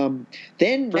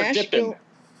For Nashville. dipping.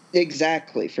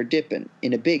 Exactly, for dipping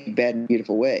in a big, bad, and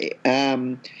beautiful way.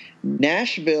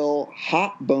 Nashville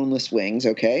hot boneless wings,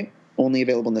 okay, only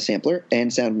available in the sampler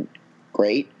and sound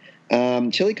great.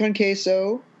 Chili con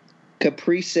queso,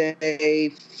 caprese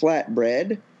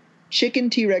flatbread, chicken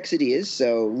T-Rex it is.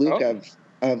 So, Luke,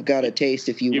 I've got a taste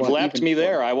if you want. You've lapped me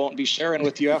there. I won't be sharing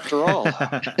with you after all.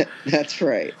 That's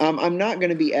right. I'm not going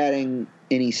to be adding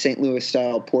any St.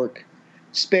 Louis-style pork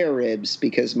spare ribs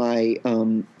because my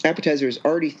appetizer is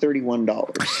already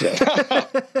 $31.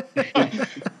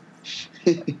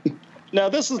 So. Now,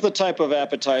 this is the type of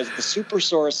appetizer, the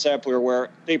Supersaurus sampler, where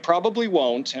they probably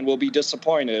won't and will be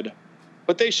disappointed,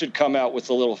 but they should come out with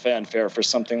a little fanfare for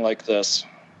something like this.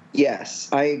 Yes,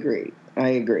 I agree.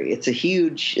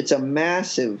 It's a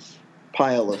massive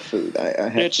pile of food.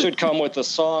 It should come with a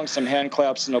song, some hand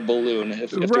claps, and a balloon,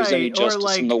 if there's any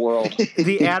justice in the world.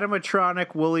 The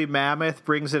animatronic woolly mammoth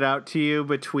brings it out to you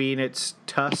between its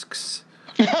tusks.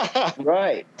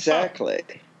 Right, exactly.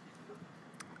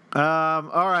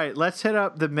 All right, let's hit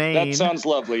up the main. That sounds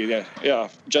lovely. Yeah,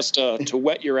 just to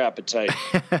whet your appetite.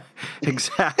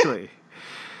 Exactly.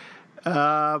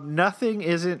 Nothing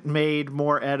isn't made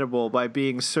more edible by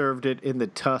being served it in the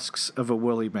tusks of a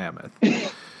woolly mammoth.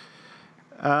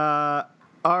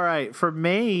 All right, for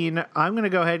Maine, I'm going to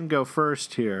go ahead and go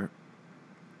first here,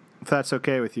 if that's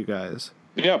okay with you guys.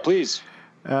 Yeah, please.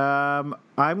 I'm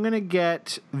going to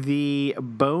get the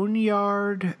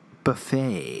Boneyard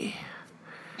Buffet.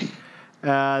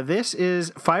 This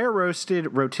is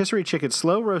fire-roasted rotisserie chicken,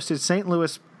 slow-roasted St.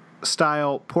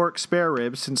 Louis-style pork spare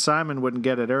ribs, since Simon wouldn't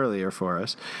get it earlier for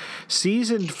us,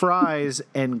 seasoned fries,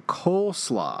 and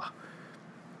coleslaw.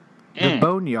 The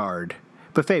Boneyard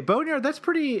Buffet. Boneyard, that's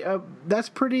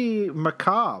pretty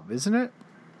macabre, isn't it?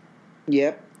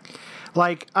 Yep.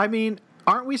 Like, I mean,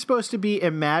 aren't we supposed to be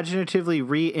imaginatively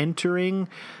re-entering,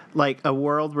 like, a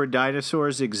world where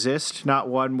dinosaurs exist, not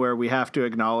one where we have to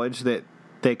acknowledge that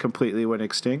they completely went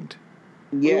extinct?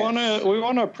 Yes. We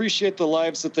want to appreciate the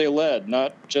lives that they led,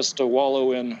 not just to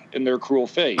wallow in their cruel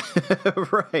fate.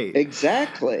 Right.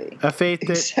 Exactly. A fate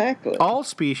that all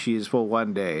species will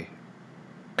one day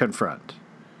confront.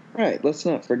 Right. Let's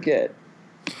not forget.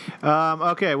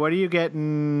 Okay, what are you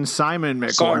getting, Simon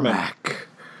McCormack?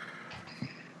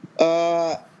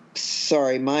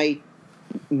 Sorry, my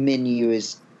menu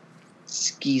is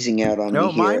skeezing out on me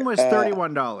here. Mine was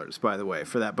 $31, by the way,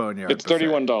 for that Boneyard It's buffet.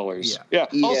 $31. Yeah.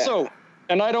 Also,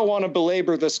 and I don't want to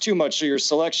belabor this too much of your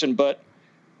selection, but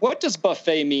what does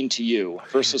buffet mean to you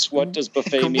versus what does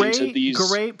buffet mean to these?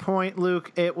 Great point,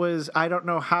 Luke. It was, I don't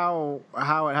know how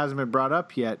it hasn't been brought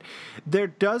up yet. There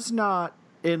does not,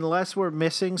 unless we're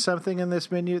missing something in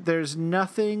this menu, there's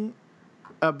nothing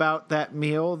about that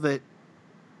meal that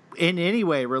in any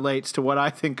way relates to what I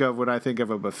think of when I think of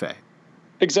a buffet.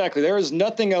 Exactly. There is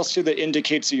nothing else here that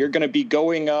indicates that you're going to be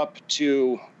going up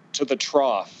to the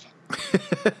trough.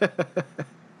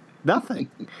 Nothing.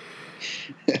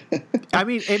 I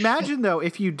mean, imagine, though,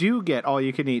 if you do get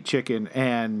all-you-can-eat chicken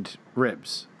and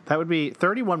ribs. That would be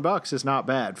 $31 is not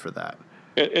bad for that.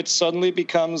 It suddenly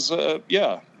becomes,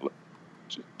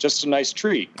 just a nice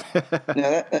treat.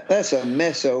 Now, that's a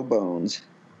meso bones.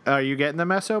 Are you getting the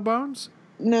meso bones?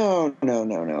 No.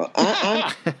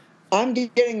 I'm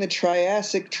getting the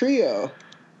Triassic Trio.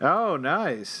 Oh,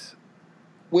 nice.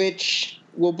 Which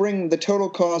will bring the total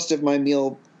cost of my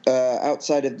meal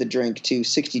outside of the drink to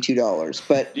 $62.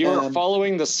 But you are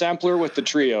following the sampler with the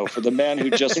trio for the man who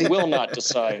just will not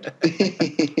decide.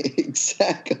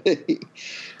 Exactly.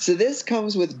 So this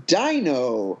comes with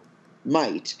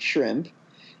Dynamite shrimp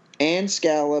and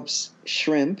scallops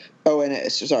shrimp. Oh,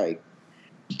 and sorry.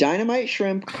 Dynamite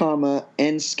shrimp, comma,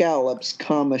 and scallops,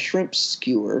 comma, shrimp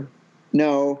skewer.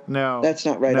 No, that's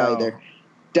not right either.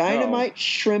 Dynamite,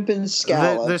 shrimp, and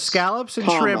scallops. The scallops and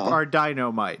shrimp are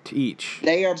dynamite each.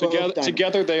 They are both together. dynamite.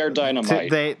 Together they are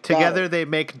dynamite. Together they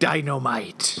make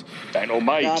dynamite.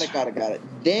 Dynamite. Got it.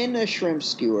 Then a shrimp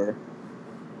skewer.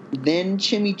 Then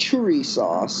chimichurri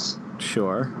sauce.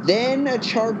 Sure. Then a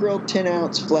char-grilled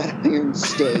 10-ounce flat iron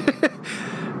steak.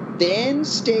 Then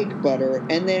steak butter.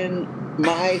 And then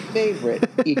my favorite.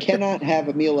 You cannot have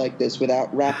a meal like this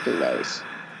without Raptor rice.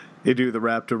 You do the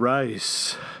Raptor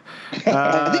rice.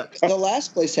 I think the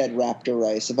last place had Raptor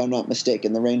rice, if I'm not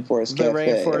mistaken, the Rainforest Cafe. The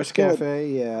Rainforest Cafe,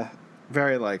 yeah.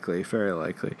 Very likely.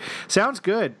 Sounds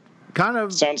good. Kind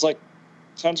of.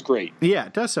 Sounds great. Yeah,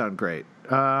 it does sound great.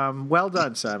 Well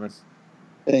done, Simon.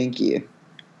 Thank you.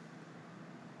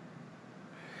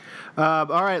 All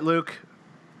right, Luke.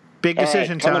 Big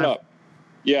decision coming time. Up.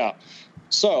 Yeah.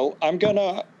 So I've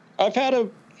had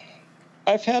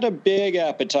a big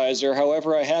appetizer.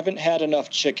 However, I haven't had enough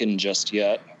chicken just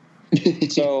yet.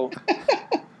 So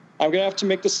I'm going to have to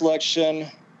make the selection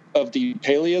of the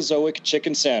Paleozoic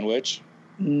chicken sandwich,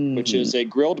 which is a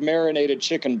grilled marinated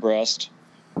chicken breast,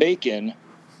 bacon,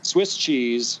 Swiss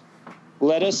cheese,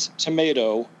 lettuce,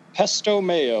 tomato, pesto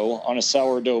mayo on a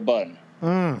sourdough bun.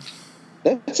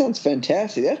 That sounds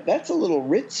fantastic. That's a little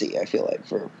ritzy, I feel like,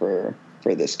 for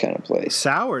this kind of place.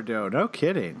 Sourdough, no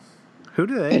kidding. Who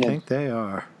do they think they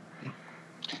are?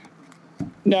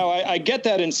 Now, I get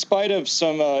that in spite of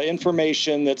some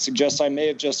information that suggests I may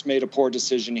have just made a poor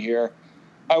decision here.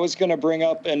 I was going to bring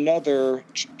up another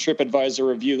TripAdvisor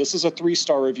review. This is a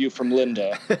 3-star review from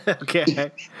Linda.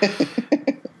 Okay.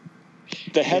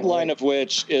 The headline of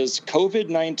which is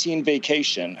COVID-19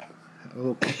 Vacation.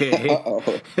 Okay.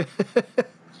 Uh-oh.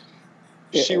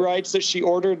 She writes that she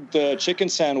ordered the chicken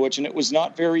sandwich and it was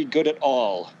not very good at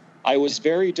all. I was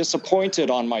very disappointed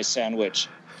on my sandwich.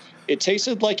 It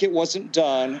tasted like it wasn't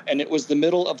done, and it was the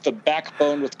middle of the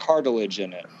backbone with cartilage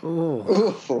in it. Ooh.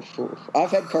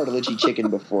 I've had cartilagey chicken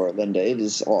before, Linda. It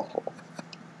is awful.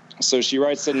 So she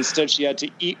writes that instead she had to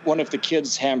eat one of the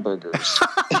kids' hamburgers.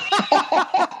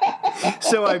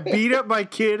 So I beat up my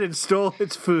kid and stole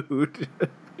its food.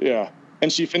 Yeah.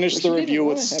 And she finished the review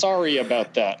with, sorry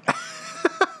about that.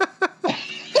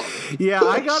 Yeah,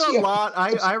 I got a lot.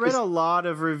 I read a lot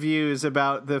of reviews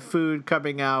about the food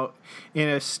coming out in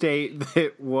a state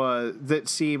that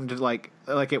seemed like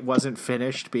it wasn't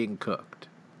finished being cooked.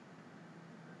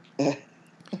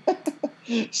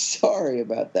 Sorry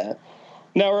about that.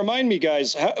 Now, remind me,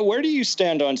 guys, where do you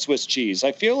stand on Swiss cheese?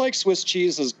 I feel like Swiss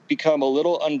cheese has become a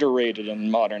little underrated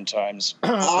in modern times.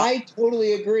 I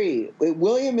totally agree.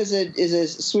 William is a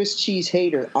Swiss cheese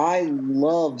hater. I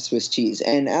love Swiss cheese,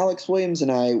 and Alex Williams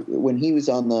and I, when he was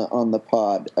on the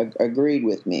pod, agreed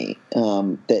with me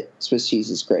that Swiss cheese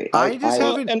is great.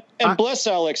 And bless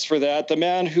Alex for that. The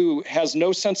man who has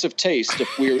no sense of taste,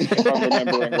 if I'm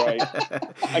remembering right.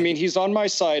 I mean, he's on my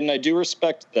side, and I do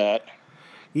respect that.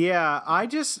 Yeah, I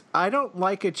don't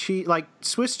like a cheese. Like,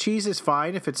 Swiss cheese is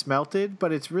fine if it's melted,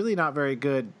 but it's really not very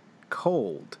good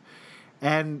cold.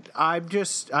 And I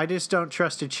just don't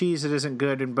trust a cheese that isn't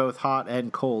good in both hot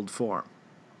and cold form.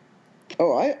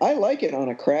 Oh, I like it on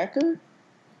a cracker.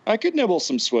 I could nibble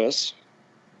some Swiss.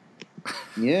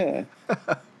 Yeah.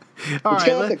 All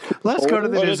right, let's go to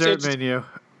the dessert menu.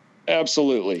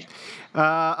 Absolutely.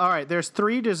 All right, there's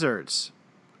 3 desserts.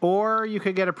 Or you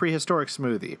could get a prehistoric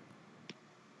smoothie.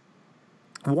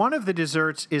 One of the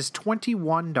desserts is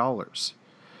 $21,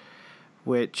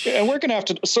 which... And we're going to have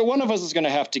to... So one of us is going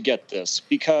to have to get this,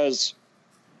 because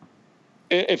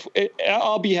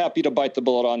I'll be happy to bite the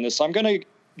bullet on this.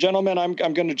 Gentlemen, I'm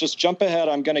going to just jump ahead.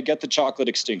 I'm going to get the chocolate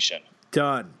extinction.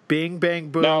 Done. Bing, bang,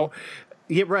 boom. Now,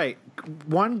 yeah, right.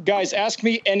 Guys, ask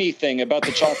me anything about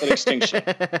the chocolate extinction.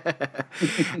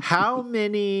 How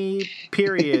many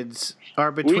periods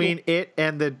are between it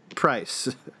and the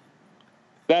price?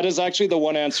 That is actually the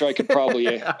one answer I could probably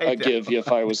give you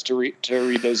if I was to read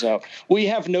those out. We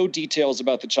have no details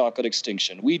about the chocolate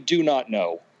extinction. We do not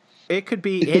know. It could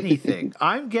be anything.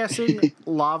 I'm guessing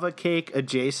lava cake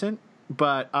adjacent,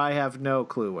 but I have no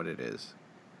clue what it is.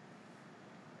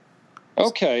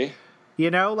 Okay. You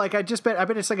know, like I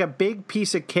bet it's like a big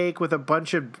piece of cake with a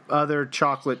bunch of other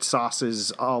chocolate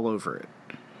sauces all over it.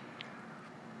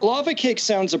 Lava cake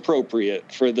sounds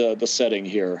appropriate for the setting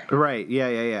here. Right,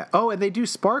 yeah. Oh, and they do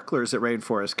sparklers at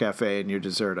Rainforest Cafe in your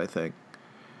dessert, I think.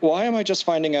 Why am I just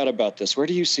finding out about this? Where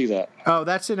do you see that? Oh,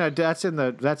 that's in a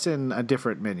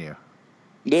different menu.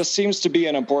 This seems to be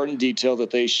an important detail that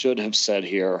they should have said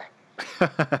here.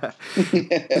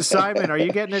 Simon, are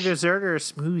you getting a dessert or a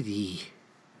smoothie?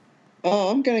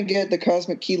 Oh, I'm going to get the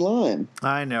Cosmic Key Lime.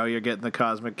 I know you're getting the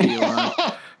Cosmic Key Lime.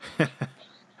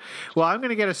 Well, I'm going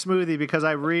to get a smoothie because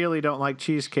I really don't like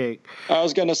cheesecake. I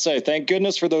was going to say, thank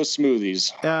goodness for those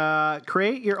smoothies.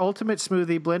 Create your ultimate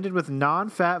smoothie blended with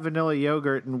non-fat vanilla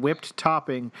yogurt and whipped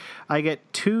topping. I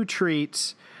get 2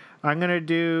 treats. I'm going to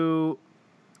do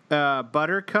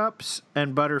buttercups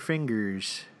and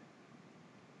butterfingers.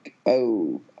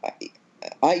 Oh,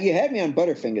 you had me on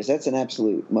Butterfingers. That's an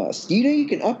absolute must. You know you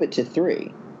can up it to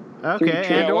 3. Okay,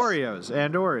 and Oreos.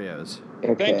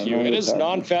 Okay, Thank you. It is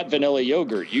non-fat vanilla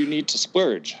yogurt. You need to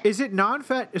splurge. Is it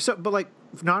non-fat? But like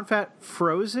non-fat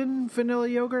frozen vanilla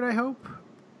yogurt, I hope?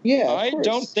 Yeah, I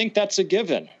don't think that's a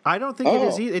given. I don't think it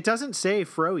is either. It doesn't say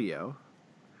Froyo.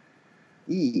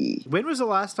 When was the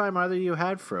last time either of you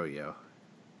had Froyo?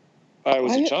 I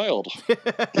was a child.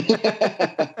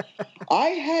 I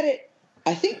had it.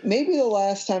 I think maybe the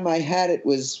last time I had it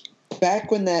was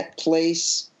back when that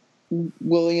place,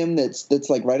 William, that's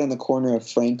like right on the corner of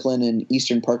Franklin and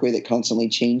Eastern Parkway that constantly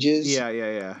changes.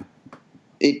 Yeah.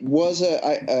 It was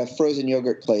a frozen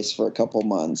yogurt place for a couple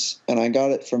months, and I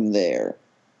got it from there.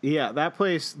 Yeah, that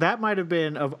place, that might have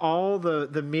been, of all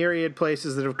the myriad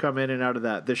places that have come in and out of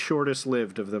that, the shortest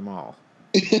lived of them all.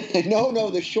 No,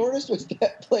 the shortest was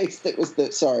that place that was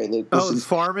sorry, Luke.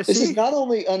 Pharmacy? This is not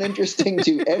only uninteresting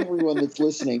to everyone that's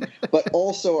listening, but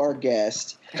also our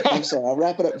guest. I'm sorry, I'll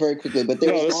wrap it up very quickly. But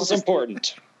this is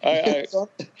important. There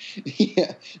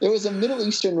was a Middle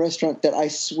Eastern restaurant that I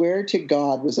swear to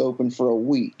God was open for a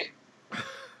week.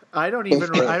 I don't even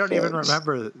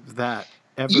remember that.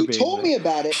 You told me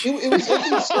about it. It was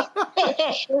open such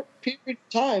a short period of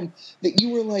time that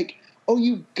you were like, oh,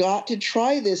 you got to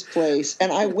try this place.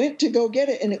 And I went to go get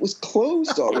it, and it was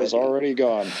closed already. It was already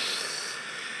gone.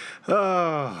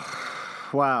 Oh,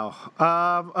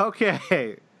 wow.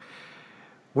 Okay.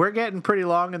 We're getting pretty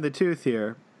long in the tooth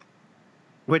here,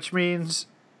 which means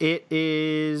it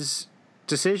is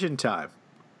decision time.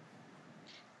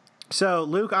 So,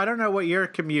 Luke, I don't know what your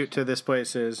commute to this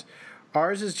place is.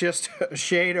 Ours is just a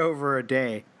shade over a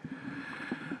day.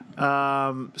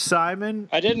 Simon?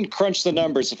 I didn't crunch the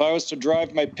numbers. If I was to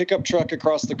drive my pickup truck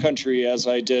across the country, as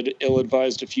I did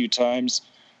ill-advised a few times,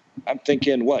 I'm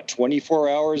thinking, 24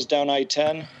 hours down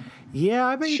I-10? Yeah,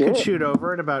 I bet you could shoot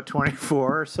over in about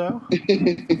 24 or so.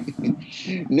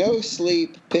 No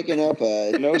sleep, picking up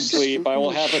a... No sleep. I'll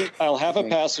have a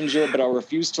passenger, but I'll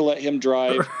refuse to let him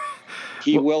drive.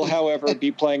 He will, however,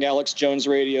 be playing Alex Jones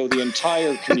radio the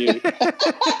entire commute.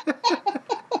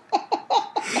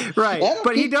 Right,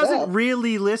 but he doesn't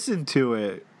really listen to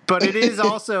it. But it is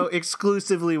also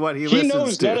exclusively what he listens to. He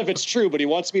knows none of it's true, but he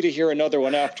wants me to hear another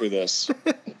one after this.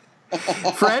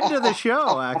 Friend of the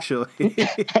show, actually.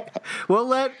 We'll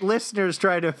let listeners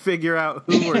try to figure out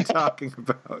who we're talking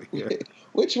about here.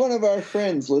 Which one of our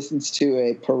friends listens to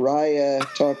a pariah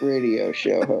talk radio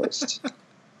show host?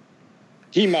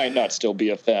 He might not still be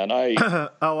a fan.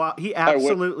 He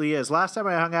absolutely is. Last time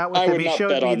I hung out with him, he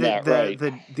showed me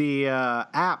the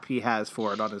app he has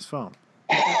for it on his phone.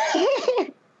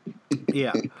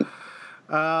 Yeah.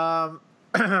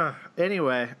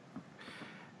 Anyway,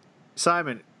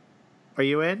 Simon, are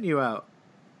you in? You out?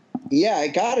 Yeah, I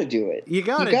gotta do it. You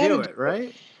gotta do it,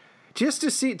 right? Just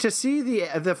to see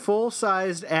the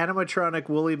full-sized animatronic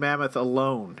woolly mammoth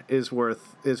alone is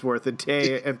worth a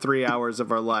day and 3 hours of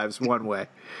our lives one way.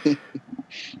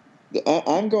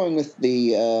 I'm going with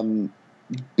the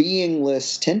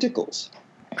beingless tentacles.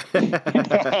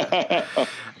 Yeah,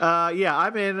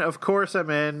 I'm in. Of course, I'm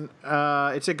in.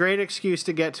 It's a great excuse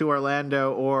to get to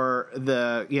Orlando or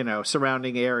the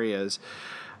surrounding areas.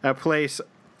 A place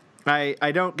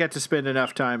I don't get to spend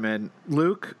enough time in.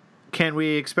 Luke, can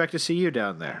we expect to see you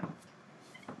down there?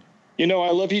 I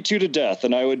love you two to death,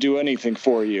 and I would do anything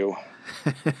for you.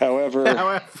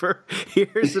 However,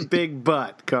 here's a big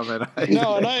but coming.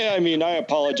 No, and I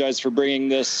apologize for bringing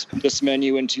this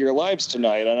menu into your lives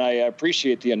tonight, and I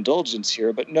appreciate the indulgence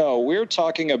here. But no, we're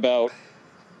talking about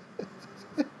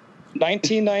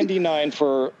 $19.99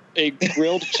 for a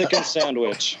grilled chicken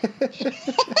sandwich.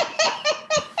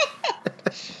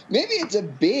 Maybe it's a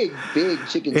big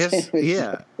chicken sandwich.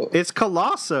 Yeah, it's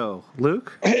Colosso,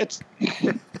 Luke.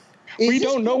 We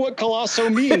don't know what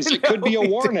Colosso means. It could be a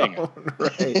warning.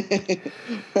 Right.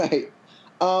 Right.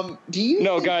 Do you?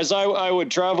 No, guys. I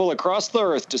would travel across the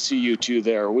earth to see you two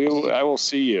there. I will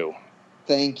see you.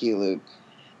 Thank you, Luke.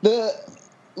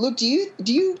 Luke, do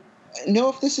you know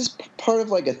if this is part of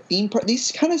like a theme park?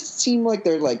 These kind of seem like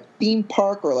they're like theme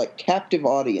park or like captive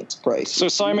audience prices. So,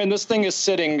 Simon, this thing is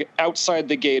sitting outside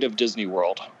the gate of Disney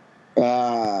World. Is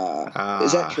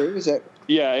that true? Is that?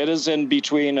 Yeah, it is in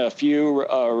between a few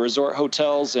resort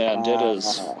hotels, and it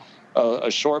is a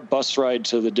short bus ride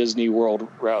to the Disney World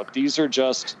route. These are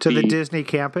just to the Disney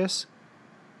campus.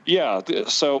 Yeah.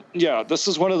 So, yeah, this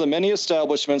is one of the many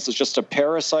establishments that's just a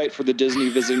parasite for the Disney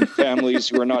visiting families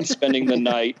who are not spending the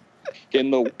night in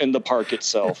the park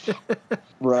itself.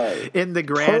 Right. In the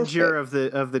grandeur of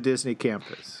the Disney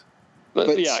campus.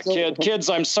 But yeah, still, kids,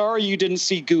 I'm sorry you didn't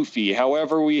see Goofy.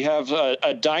 However, we have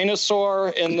a dinosaur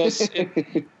in this.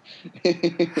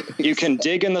 You can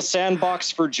dig in the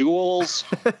sandbox for jewels.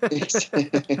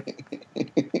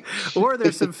 Or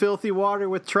there's some filthy water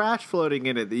with trash floating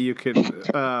in it that you can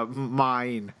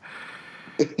mine.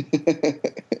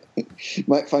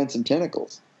 Might find some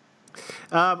tentacles.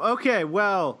 Okay,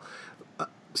 well,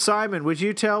 Simon, would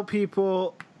you tell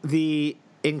people the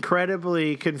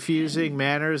incredibly confusing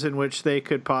manners in which they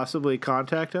could possibly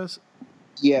contact us?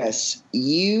 Yes,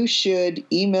 you should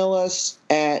email us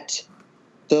at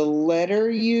the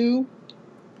letter U.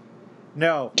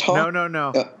 No.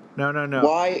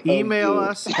 Y-O-U. Email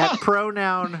us at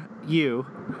pronoun you.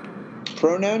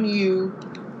 Pronoun you.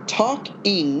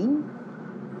 Talking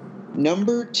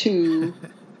number 2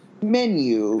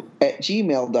 menu at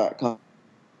gmail.com.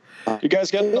 You guys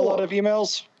getting a lot of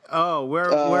emails? Oh,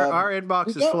 where our inbox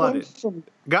is flooded.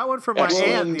 Got one from my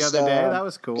aunt the other day. That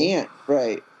was cool. Aunt,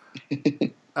 right.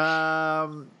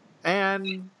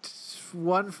 And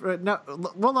one for, no,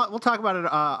 we'll talk about it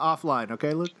offline,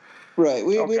 okay, Luke? Right.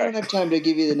 We don't have time to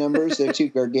give you the numbers. They're too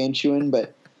gargantuan,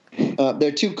 but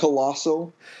they're too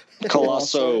colossal.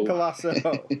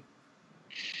 Colosso.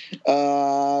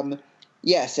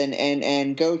 Yes,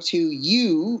 and go to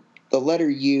you, the letter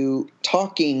U,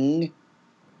 talking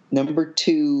number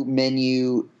 2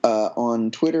 menu on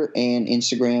Twitter and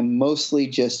Instagram, mostly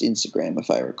just Instagram,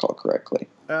 if I recall correctly.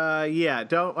 Yeah,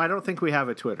 I don't think we have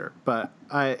a Twitter, but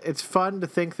it's fun to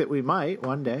think that we might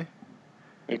one day.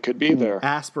 It could be there.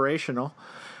 Aspirational.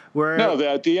 No,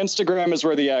 the Instagram is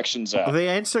where the action's at. The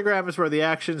Instagram is where the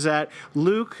action's at.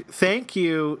 Luke, thank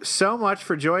you so much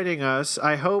for joining us.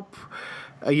 I hope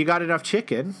you got enough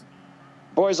chicken.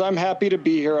 Boys, I'm happy to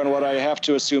be here on what I have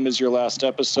to assume is your last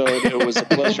episode. It was a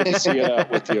pleasure to see it out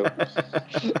with you.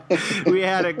 We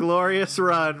had a glorious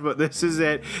run, but this is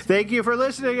it. Thank you for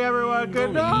listening, everyone.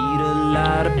 Good night. Eat a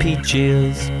lot of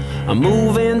peaches. I'm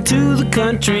moving to the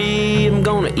country. I'm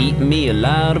gonna eat me a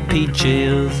lot of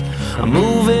peaches. I'm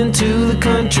moving to the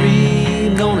country.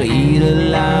 I'm gonna eat a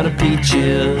lot of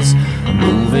peaches. I'm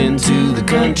moving to the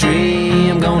country.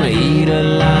 I'm gonna eat a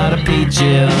lot of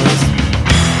peaches.